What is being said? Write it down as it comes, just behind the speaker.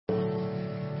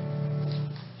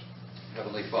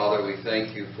Heavenly Father, we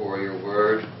thank you for your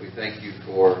word. We thank you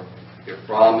for your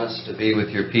promise to be with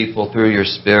your people through your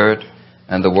Spirit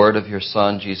and the word of your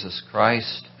Son, Jesus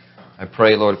Christ. I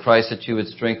pray, Lord Christ, that you would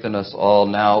strengthen us all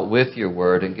now with your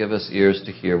word and give us ears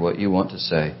to hear what you want to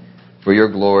say for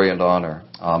your glory and honor.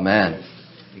 Amen.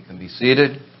 You can be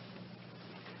seated.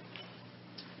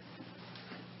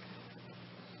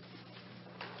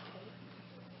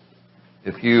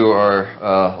 If you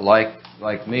are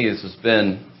like me, this has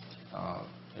been,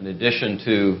 in addition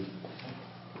to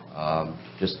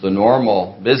just the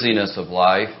normal busyness of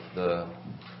life, the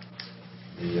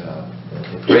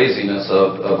craziness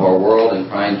of our world and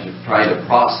trying to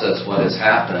process what has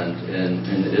happened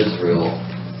in Israel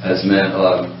has meant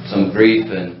some grief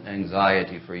and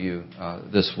anxiety for you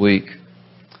this week.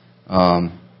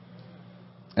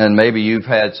 And maybe you've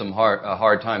had a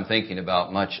hard time thinking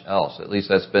about much else. At least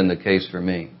that's been the case for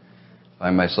me. I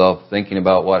find myself thinking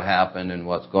about what happened and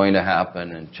what's going to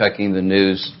happen and checking the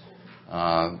news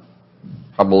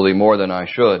probably more than I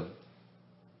should.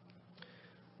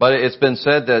 But it's been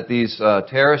said that these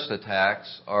terrorist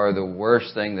attacks are the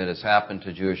worst thing that has happened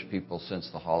to Jewish people since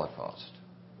the Holocaust.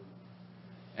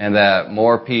 And that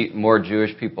more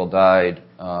Jewish people died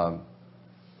on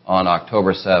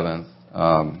October 7th.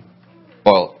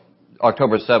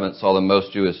 October 7th saw the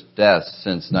most Jewish deaths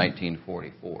since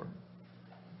 1944.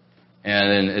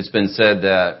 And it's been said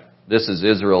that this is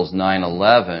Israel's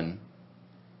 9/11,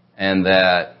 and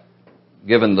that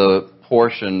given the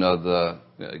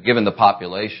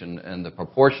population and the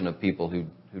proportion of people who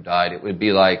died, it would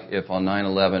be like if on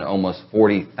 9/11 almost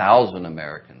 40,000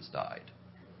 Americans died.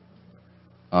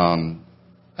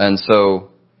 And so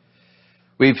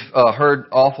we've heard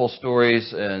awful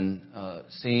stories and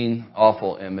seen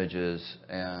awful images,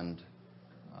 and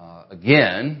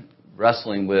again,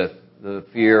 wrestling with the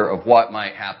fear of what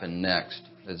might happen next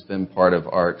has been part of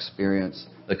our experience.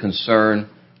 The concern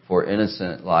for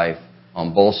innocent life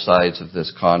on both sides of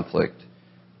this conflict,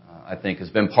 I think,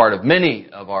 has been part of many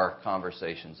of our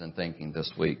conversations and thinking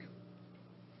this week.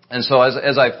 And so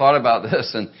as I've thought about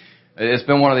this, and it's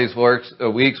been one of these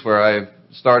weeks where I've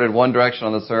started one direction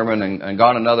on the sermon and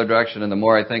gone another direction, and the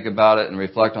more I think about it and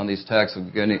reflect on these texts,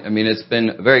 it's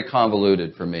been very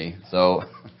convoluted for me. So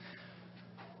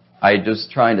I'm just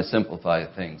trying to simplify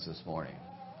things this morning.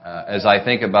 As I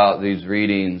think about these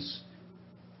readings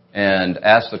and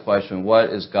ask the question,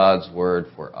 what is God's word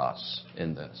for us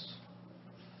in this?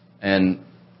 And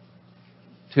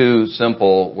two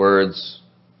simple words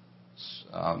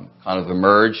kind of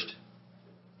emerged: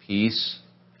 peace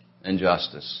and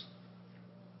justice.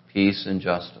 Peace and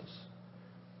justice.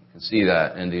 You can see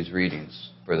that in these readings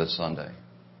for this Sunday.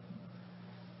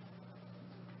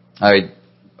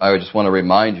 I just want to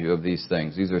remind you of these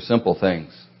things. These are simple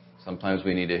things. Sometimes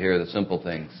we need to hear the simple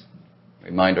things.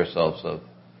 Remind ourselves of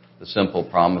the simple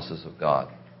promises of God.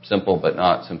 Simple but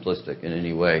not simplistic in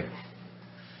any way.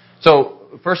 So,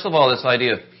 first of all, this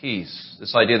idea of peace.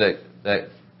 This idea that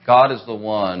God is the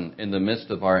one in the midst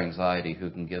of our anxiety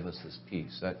who can give us this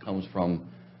peace. That comes from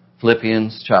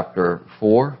Philippians chapter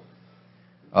 4.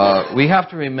 We have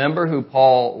to remember who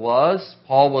Paul was.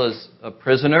 Paul was a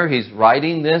prisoner. He's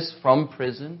writing this from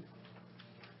prison.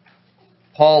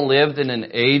 Paul lived in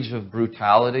an age of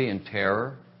brutality and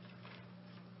terror.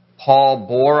 Paul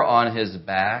bore on his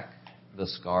back the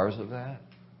scars of that.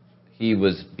 He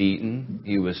was beaten.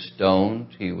 He was stoned.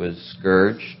 He was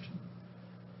scourged.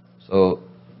 So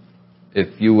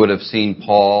if you would have seen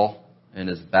Paul and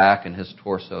his back and his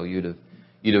torso, you'd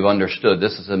have understood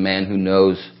this is a man who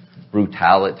knows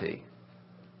brutality.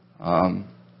 The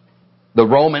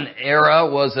Roman era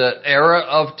was an era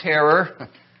of terror.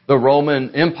 The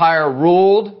Roman Empire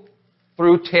ruled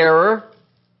through terror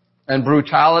and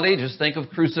brutality. Just think of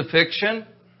crucifixion.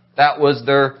 That was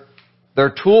their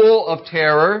tool of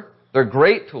terror, their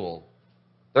great tool,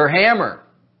 their hammer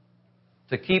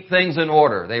to keep things in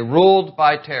order. They ruled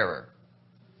by terror.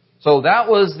 So that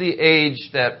was the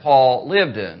age that Paul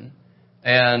lived in.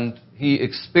 And he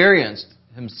experienced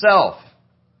himself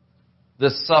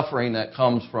this suffering that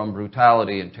comes from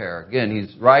brutality and terror. Again,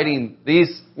 he's writing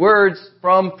these words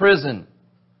from prison.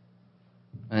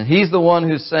 And he's the one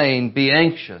who's saying, be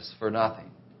anxious for nothing.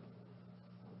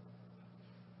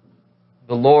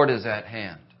 The Lord is at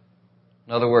hand.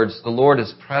 In other words, the Lord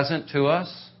is present to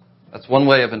us. That's one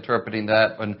way of interpreting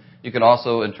that. And you can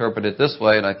also interpret it this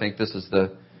way, and I think this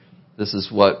is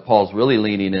what Paul's really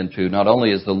leaning into. Not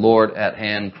only is the Lord at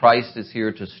hand, Christ is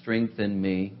here to strengthen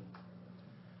me,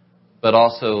 but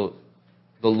also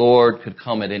the Lord could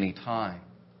come at any time.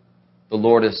 The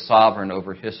Lord is sovereign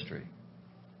over history.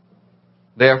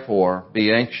 Therefore,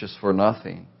 be anxious for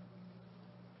nothing.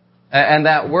 And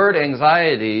that word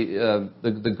anxiety,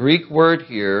 the Greek word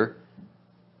here,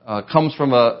 comes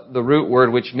from the root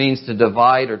word which means to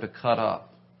divide or to cut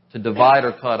up. To divide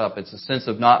or cut up. It's a sense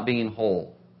of not being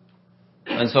whole.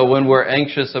 And so when we're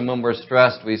anxious and when we're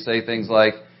stressed, we say things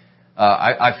like,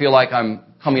 I feel like I'm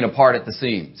coming apart at the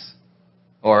seams.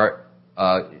 Or,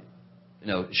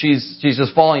 she's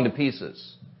just falling to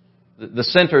pieces. The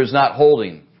center is not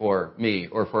holding for me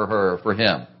or for her or for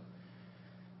him.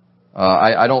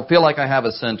 I don't feel like I have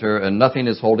a center and nothing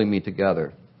is holding me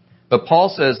together. But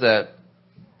Paul says that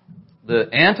the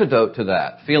antidote to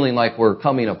that, feeling like we're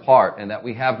coming apart and that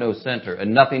we have no center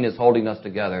and nothing is holding us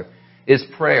together, is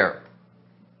prayer.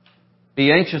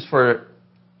 Be anxious for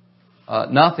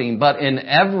nothing, but in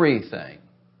everything,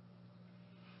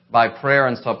 by prayer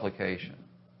and supplication.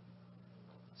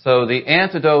 So the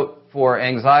antidote for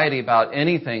anxiety about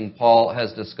anything, Paul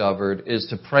has discovered, is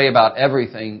to pray about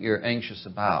everything you're anxious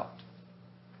about.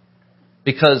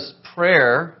 Because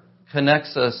prayer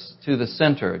connects us to the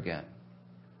center again.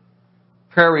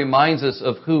 Prayer reminds us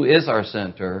of who is our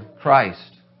center,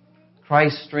 Christ.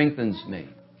 Christ strengthens me.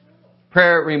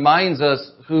 Prayer reminds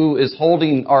us who is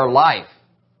holding our life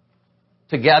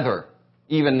together,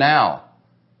 even now.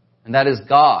 And that is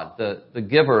God, the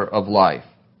giver of life.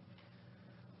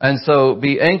 And so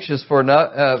be anxious for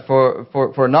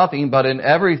nothing, but in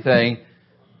everything,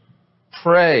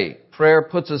 pray. Prayer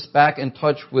puts us back in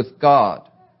touch with God.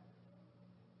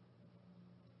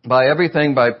 In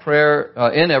everything by prayer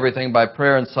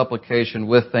and supplication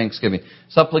with thanksgiving.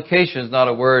 Supplication is not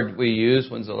a word we use.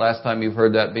 When's the last time you've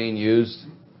heard that being used?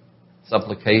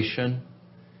 Supplication.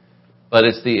 But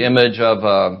it's the image of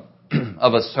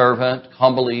a servant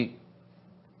humbly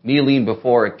kneeling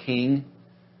before a king.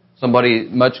 Somebody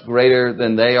much greater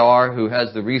than they are who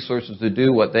has the resources to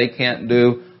do what they can't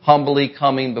do. Humbly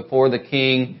coming before the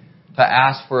king to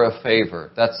ask for a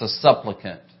favor. That's a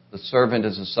supplicant. The servant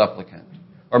is a supplicant.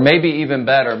 Or maybe even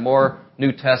better, more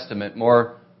New Testament,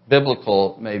 more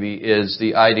biblical maybe, is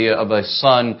the idea of a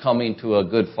son coming to a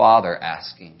good father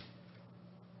asking.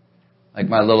 Like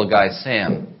my little guy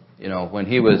Sam, when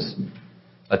he was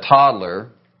a toddler,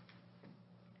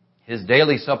 he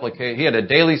had a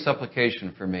daily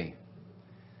supplication for me.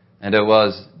 And it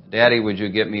was, Daddy, would you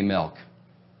get me milk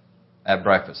at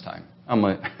breakfast time?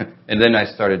 And then I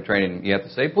started training him. You have to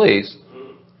say, please.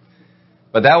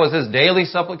 But that was his daily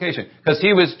supplication. Because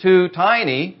he was too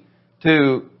tiny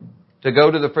to go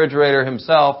to the refrigerator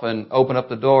himself and open up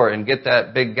the door and get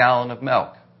that big gallon of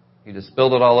milk. He just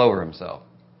spilled it all over himself.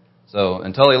 So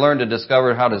until he learned to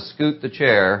discover how to scoot the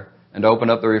chair and open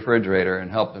up the refrigerator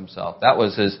and help himself. That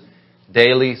was his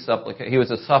daily supplication. He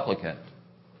was a supplicant.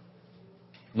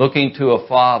 Looking to a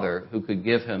father who could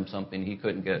give him something he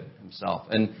couldn't get himself.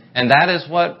 And that is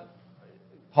what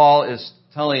Paul is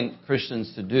telling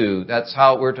Christians to do. That's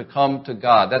how we're to come to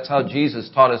God. That's how Jesus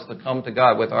taught us to come to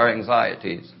God with our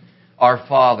anxieties. Our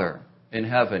Father in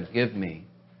heaven, give me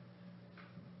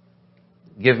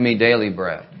daily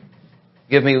bread.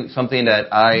 Give me something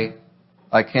that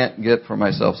I can't get for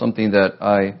myself, something that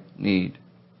I need.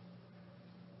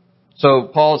 So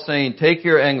Paul's saying, take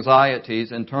your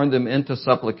anxieties and turn them into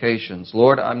supplications.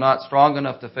 Lord, I'm not strong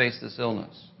enough to face this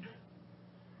illness.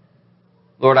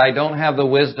 Lord, I don't have the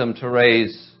wisdom to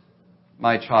raise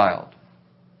my child.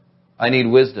 I need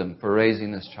wisdom for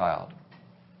raising this child.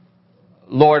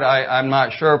 Lord, I'm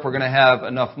not sure if we're going to have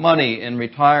enough money in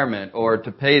retirement or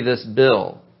to pay this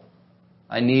bill.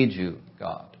 I need you,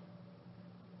 God.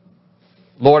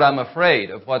 Lord, I'm afraid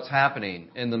of what's happening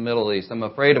in the Middle East. I'm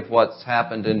afraid of what's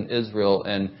happened in Israel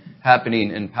and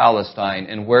happening in Palestine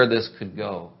and where this could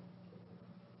go.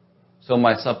 So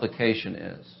my supplication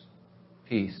is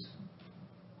peace.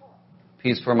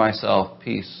 Peace for myself,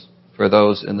 peace for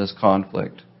those in this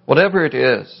conflict. Whatever it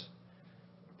is,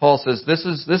 Paul says, this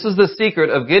is the secret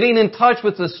of getting in touch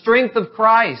with the strength of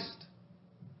Christ.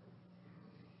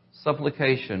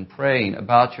 Supplication, praying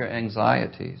about your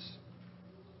anxieties.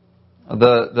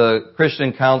 The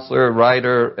Christian counselor,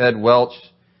 writer Ed Welch,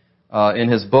 in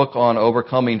his book on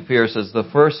overcoming fear, says the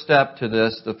first step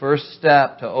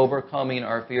to overcoming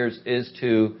our fears is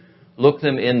to look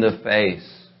them in the face.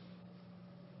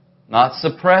 Not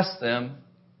suppress them,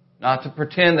 not to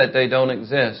pretend that they don't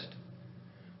exist,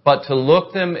 but to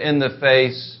look them in the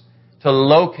face, to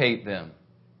locate them.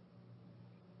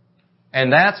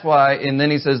 And that's why, and then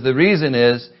he says the reason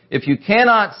is, if you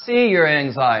cannot see your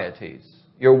anxieties,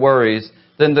 your worries,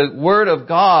 then the Word of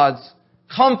God's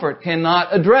comfort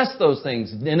cannot address those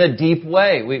things in a deep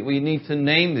way. We need to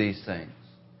name these things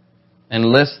and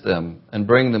list them and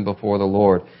bring them before the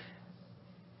Lord.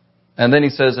 And then he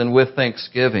says, and with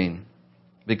thanksgiving,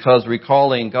 because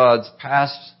recalling God's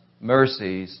past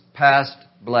mercies, past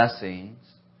blessings,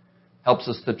 helps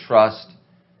us to trust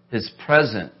His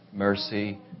present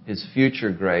mercy, His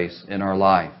future grace in our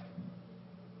life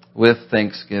with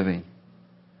thanksgiving.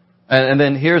 And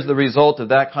then here's the result of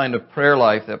that kind of prayer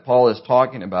life that Paul is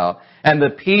talking about. And the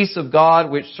peace of God,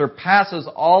 which surpasses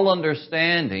all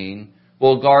understanding,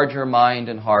 will guard your mind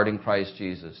and heart in Christ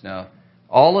Jesus. Now,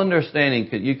 all understanding,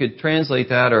 you could translate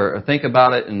that or think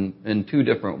about it in two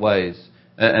different ways.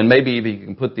 And maybe even you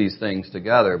can put these things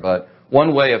together. But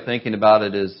one way of thinking about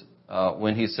it is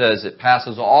when he says it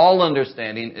passes all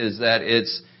understanding, is that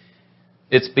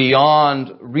it's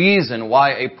beyond reason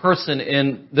why a person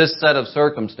in this set of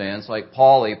circumstance, like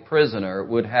Paul, a prisoner,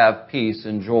 would have peace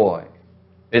and joy.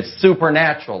 It's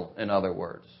supernatural, in other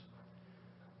words.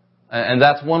 And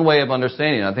that's one way of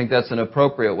understanding it. I think that's an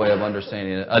appropriate way of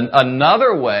understanding it.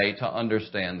 Another way to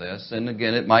understand this, and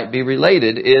again, it might be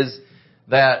related, is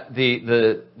that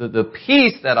the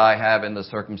peace that I have in the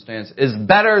circumstance is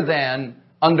better than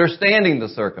understanding the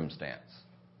circumstance.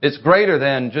 It's greater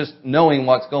than just knowing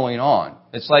what's going on.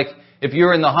 It's like if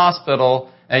you're in the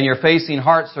hospital and you're facing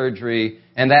heart surgery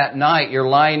and that night you're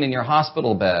lying in your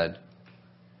hospital bed.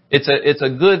 It's a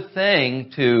good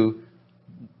thing to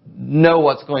know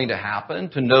what's going to happen,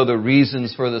 to know the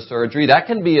reasons for the surgery. That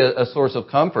can be a source of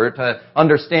comfort, to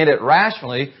understand it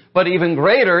rationally. But even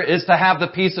greater is to have the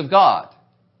peace of God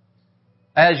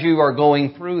as you are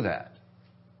going through that.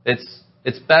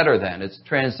 It's better than.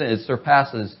 It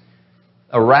surpasses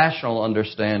a rational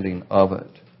understanding of it.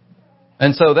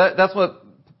 And so that's what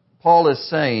Paul is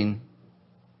saying.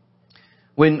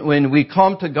 When we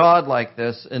come to God like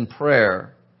this in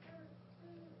prayer,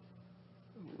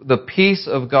 the peace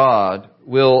of God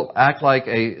will act like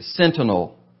a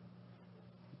sentinel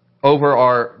over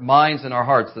our minds and our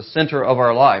hearts, the center of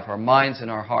our life, our minds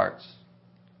and our hearts.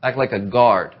 Act like a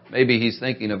guard. Maybe he's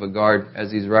thinking of a guard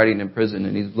as he's writing in prison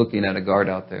and he's looking at a guard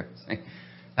out there.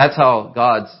 That's how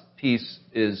God's peace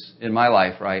is in my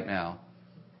life right now.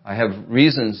 I have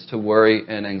reasons to worry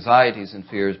and anxieties and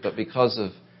fears, but because of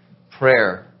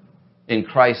prayer in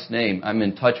Christ's name, I'm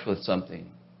in touch with something.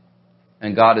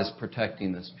 And God is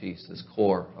protecting this peace, this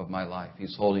core of my life.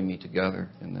 He's holding me together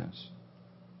in this.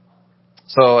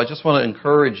 So I just want to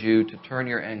encourage you to turn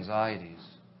your anxieties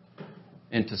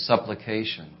into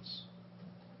supplications.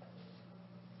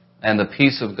 And the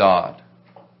peace of God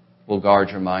will guard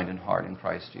your mind and heart in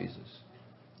Christ Jesus.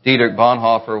 Dietrich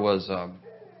Bonhoeffer was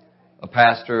a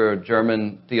pastor, a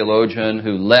German theologian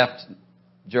who left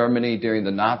Germany during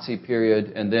the Nazi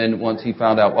period. And then once he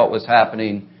found out what was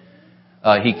happening,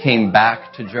 he came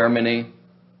back to Germany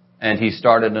and he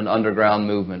started an underground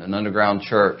movement, an underground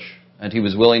church. And he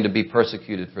was willing to be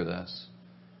persecuted for this.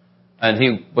 And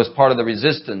he was part of the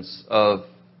resistance of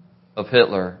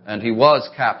Hitler. And he was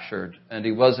captured and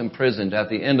he was imprisoned at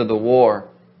the end of the war.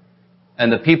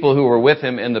 And the people who were with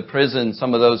him in the prison,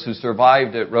 some of those who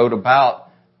survived it, wrote about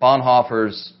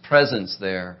Bonhoeffer's presence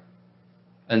there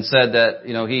and said that,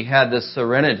 he had this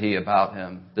serenity about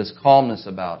him, this calmness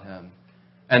about him.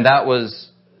 And that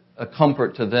was a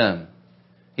comfort to them.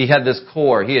 He had this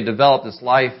core. He had developed this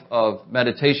life of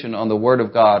meditation on the Word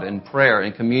of God and prayer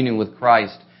and communion with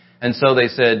Christ. And so they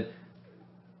said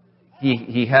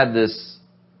he had this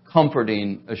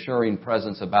comforting, assuring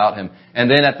presence about him. And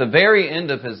then at the very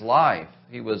end of his life,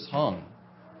 he was hung.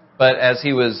 But as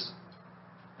he was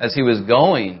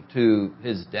going to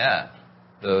his death,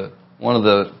 one of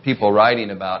the people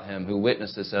writing about him who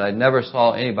witnessed this said, "I never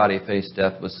saw anybody face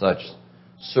death with such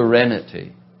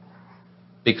serenity."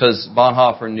 Because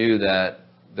Bonhoeffer knew that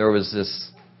there was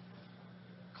this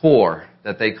core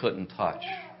that they couldn't touch.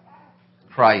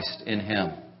 Christ in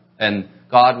him. And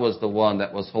God was the one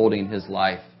that was holding his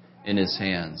life in his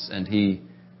hands. And he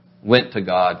went to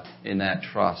God in that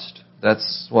trust.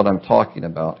 That's what I'm talking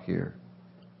about here.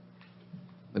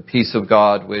 The peace of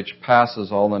God which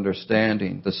passes all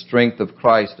understanding. The strength of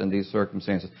Christ in these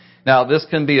circumstances. Now, this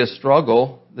can be a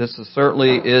struggle. This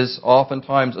certainly is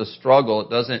oftentimes a struggle.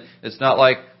 It's not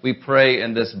like we pray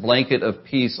and this blanket of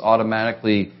peace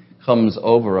automatically comes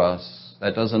over us.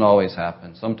 That doesn't always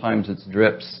happen. Sometimes it's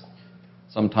drips.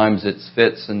 Sometimes it's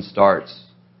fits and starts.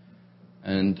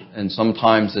 And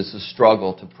sometimes it's a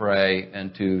struggle to pray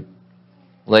and to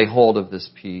lay hold of this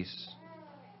peace.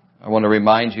 I want to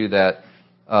remind you that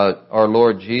our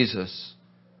Lord Jesus,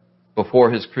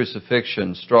 before his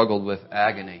crucifixion, struggled with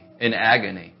agony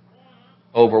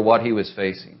over what he was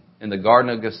facing. In the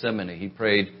Garden of Gethsemane, he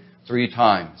prayed 3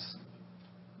 times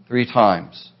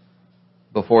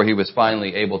before he was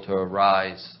finally able to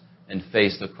arise and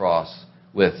face the cross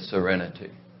with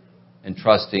serenity and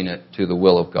trusting it to the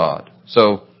will of God.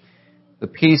 So The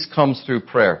peace comes through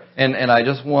prayer. And I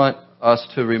just want us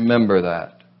to remember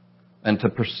that and to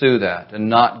pursue that and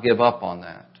not give up on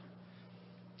that.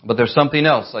 But there's something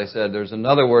else, I said. There's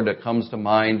another word that comes to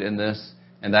mind in this,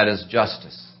 and that is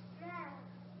justice.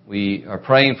 We are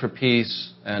praying for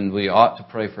peace, and we ought to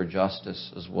pray for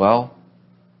justice as well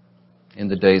in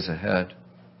the days ahead.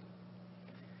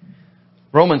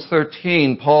 Romans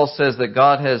 13, Paul says that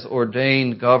God has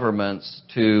ordained governments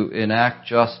to enact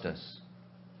justice.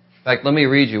 In fact, let me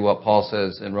read you what Paul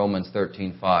says in Romans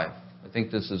 13:5. I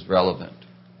think this is relevant.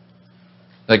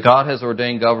 That God has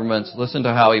ordained governments, listen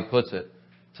to how he puts it,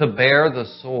 to bear the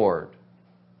sword,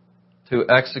 to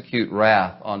execute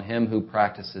wrath on him who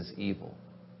practices evil.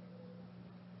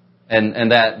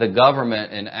 And that the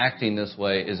government, in acting this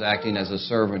way, is acting as a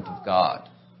servant of God.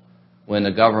 When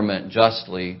the government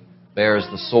justly bears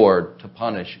the sword to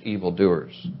punish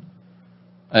evildoers.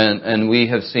 And we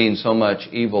have seen so much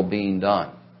evil being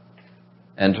done.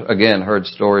 And again, heard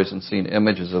stories and seen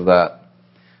images of that.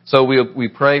 So we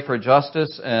pray for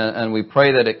justice, and we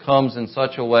pray that it comes in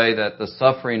such a way that the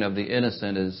suffering of the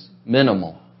innocent is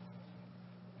minimal.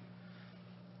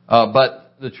 But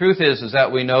the truth is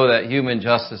that we know that human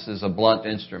justice is a blunt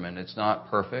instrument. It's not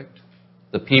perfect.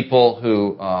 The people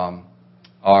who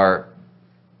are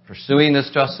pursuing this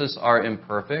justice are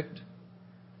imperfect.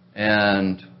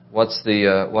 And what's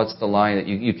the line that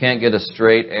you can't get a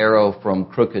straight arrow from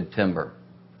crooked timber?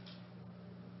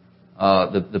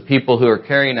 The people who are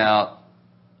carrying out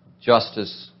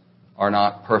justice are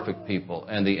not perfect people,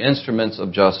 and the instruments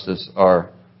of justice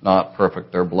are not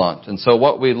perfect. They're blunt. And so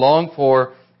what we long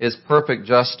for is perfect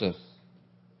justice.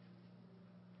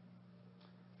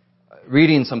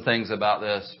 Reading some things about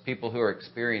this, people who are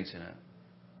experiencing it,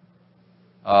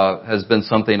 has been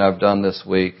something I've done this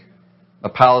week. A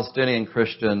Palestinian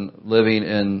Christian living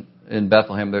in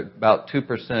Bethlehem. About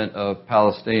 2% of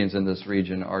Palestinians in this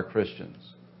region are Christians.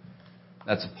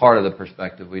 That's a part of the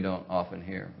perspective we don't often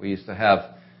hear. We used to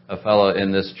have a fellow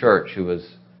in this church who was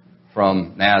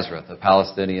from Nazareth, a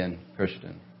Palestinian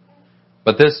Christian.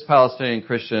 But this Palestinian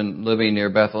Christian living near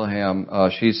Bethlehem,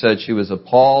 she said she was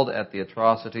appalled at the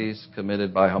atrocities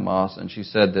committed by Hamas, and she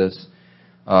said this,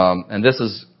 and this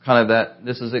is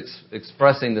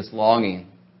expressing this longing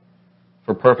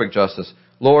for perfect justice.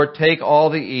 Lord, take all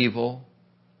the evil,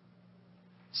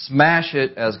 smash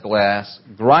it as glass,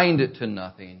 grind it to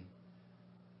nothing.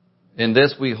 In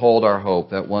this we hold our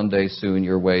hope that one day soon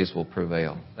your ways will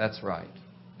prevail. That's right.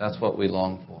 That's what we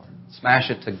long for. Smash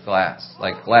it to glass,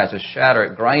 like glass. Just shatter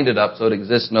it, grind it up so it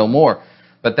exists no more.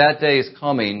 But that day is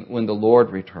coming when the Lord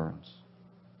returns.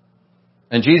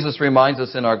 And Jesus reminds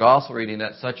us in our gospel reading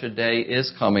that such a day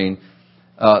is coming,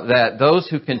 that those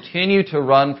who continue to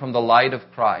run from the light of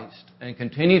Christ and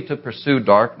continue to pursue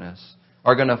darkness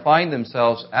are going to find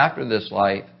themselves after this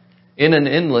light in an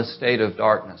endless state of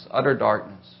darkness, utter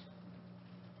darkness.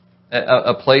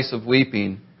 A place of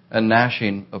weeping and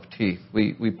gnashing of teeth.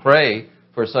 We pray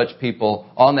for such people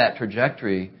on that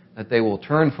trajectory that they will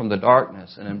turn from the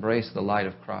darkness and embrace the light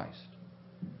of Christ.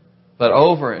 But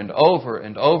over and over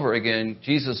and over again,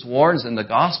 Jesus warns in the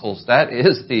Gospels that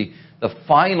is the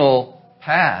final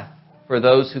path for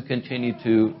those who continue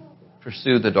to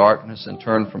pursue the darkness and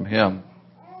turn from Him.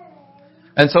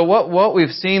 And so what we've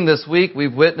seen this week,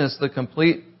 we've witnessed the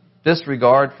complete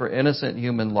disregard for innocent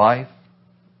human life,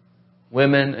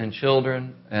 women and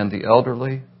children and the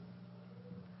elderly.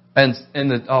 And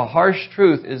the harsh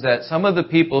truth is that some of the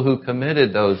people who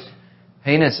committed those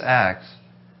heinous acts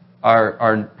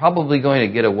are probably going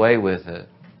to get away with it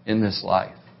in this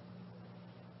life.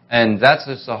 And that's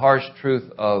just the harsh truth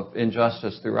of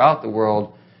injustice throughout the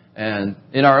world and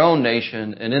in our own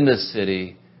nation and in this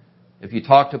city. If you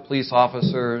talk to police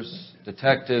officers,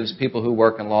 detectives, people who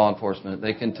work in law enforcement,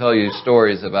 they can tell you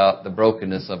stories about the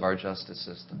brokenness of our justice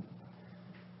system.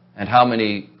 And how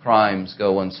many crimes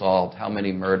go unsolved, how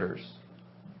many murders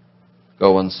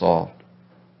go unsolved.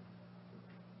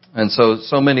 And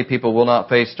so many people will not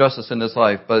face justice in this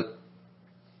life. But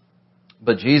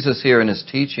Jesus here in His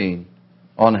teaching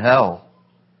on hell,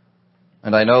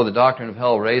 and I know the doctrine of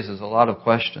hell raises a lot of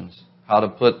questions. How to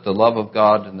put the love of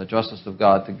God and the justice of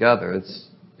God together.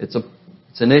 It's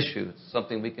an issue. It's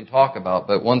something we can talk about.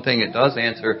 But one thing it does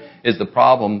answer is the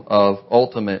problem of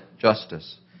ultimate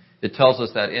justice. It tells us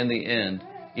that in the end,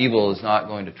 evil is not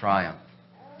going to triumph.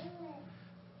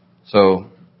 So,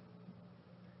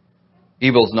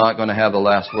 evil is not going to have the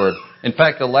last word. In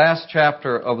fact, the last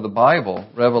chapter of the Bible,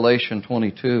 Revelation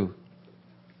 22,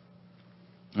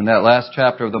 in that last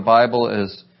chapter of the Bible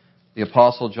is the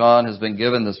Apostle John has been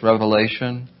given this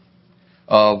revelation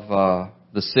of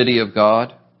the city of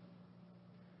God,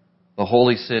 the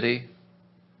holy city,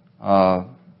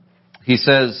 He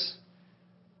says,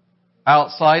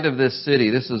 outside of this city,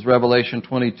 this is Revelation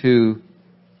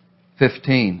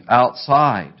 22:15,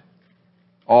 outside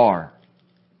are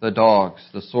the dogs,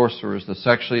 the sorcerers, the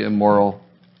sexually immoral,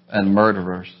 and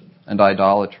murderers, and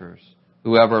idolaters,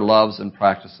 whoever loves and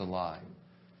practices a lie.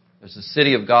 There's a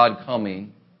city of God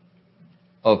coming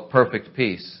of perfect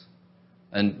peace,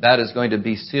 and that is going to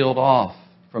be sealed off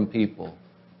from people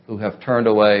who have turned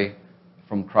away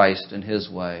from Christ and His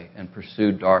way and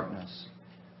pursued darkness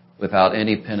without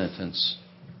any penitence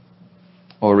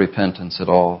or repentance at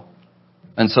all.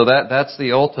 And so that's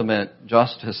the ultimate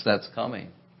justice that's coming,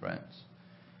 friends.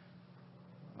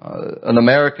 An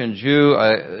American Jew,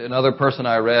 another person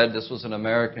I read, this was an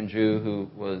American Jew who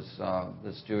was,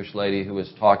 this Jewish lady who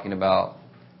was talking about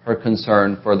her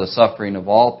concern for the suffering of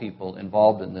all people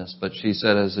involved in this. But she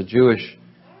said, as a Jewish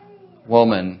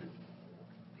woman,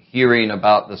 hearing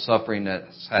about the suffering that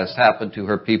has happened to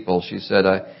her people, she said,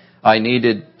 I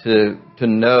needed to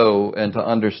know and to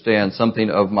understand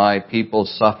something of my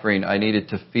people's suffering. I needed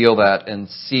to feel that and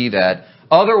see that.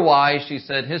 Otherwise, she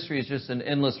said, history is just an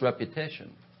endless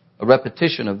repetition, a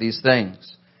repetition of these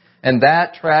things. And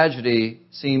that tragedy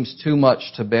seems too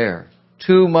much to bear.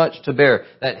 Too much to bear.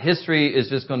 That history is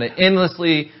just going to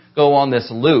endlessly go on this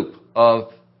loop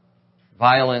of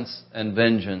violence and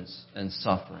vengeance and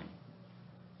suffering.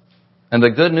 And the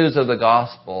good news of the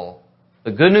gospel,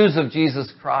 the good news of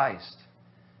Jesus Christ,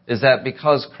 is that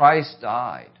because Christ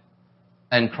died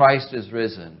and Christ is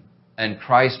risen and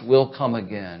Christ will come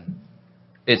again,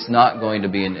 it's not going to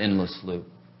be an endless loop.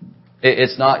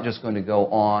 It's not just going to go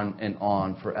on and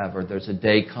on forever. There's a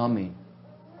day coming,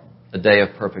 a day of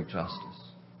perfect justice,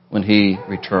 when He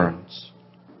returns.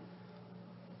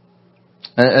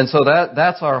 And so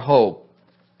that's our hope.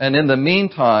 And in the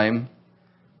meantime,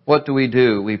 what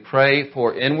do? We pray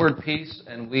for inward peace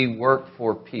and we work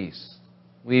for peace.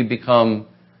 We become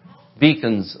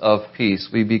beacons of peace.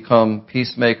 We become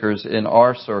peacemakers in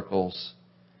our circles.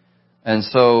 And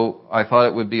so I thought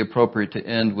it would be appropriate to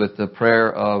end with the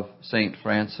prayer of St.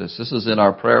 Francis. This is in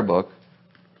our prayer book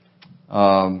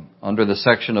under the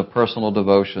section of personal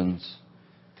devotions.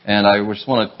 And I just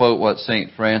want to quote what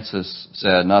St. Francis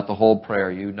said, not the whole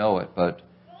prayer, you know it, but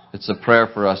it's a prayer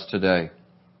for us today.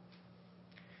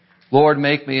 Lord,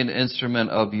 make me an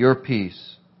instrument of your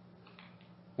peace.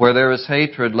 Where there is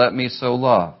hatred, let me so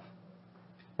love.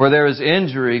 Where there is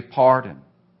injury, pardon.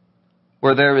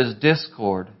 Where there is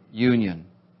discord, union.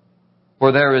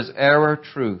 Where there is error,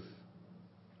 truth.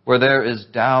 Where there is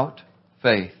doubt,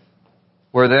 faith.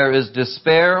 Where there is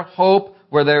despair, hope.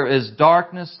 Where there is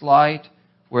darkness, light.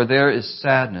 Where there is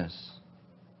sadness,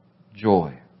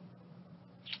 joy.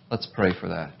 Let's pray for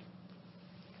that.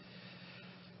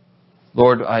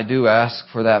 Lord, I do ask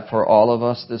for that for all of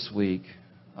us this week.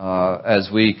 As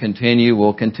we'll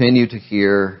continue to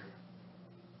hear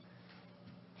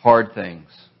hard things.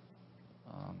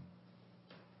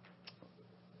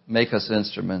 Make us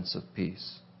instruments of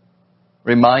peace.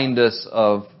 Remind us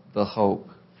of the hope.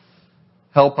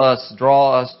 Help us,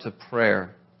 draw us to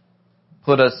prayer.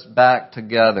 Put us back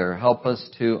together. Help us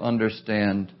to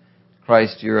understand,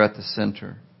 Christ, you're at the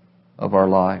center of our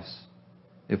lives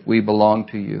if we belong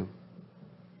to you.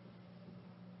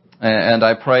 And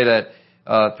I pray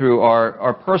that through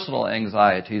our personal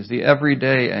anxieties, the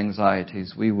everyday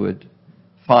anxieties, we would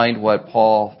find what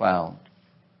Paul found.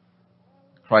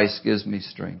 Christ gives me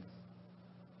strength.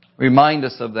 Remind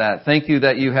us of that. Thank you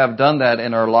that you have done that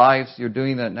in our lives. You're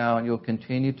doing that now, and you'll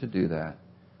continue to do that.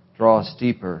 Draw us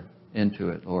deeper into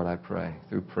it, Lord, I pray,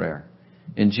 through prayer.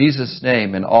 In Jesus'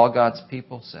 name, and all God's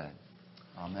people said,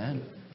 Amen.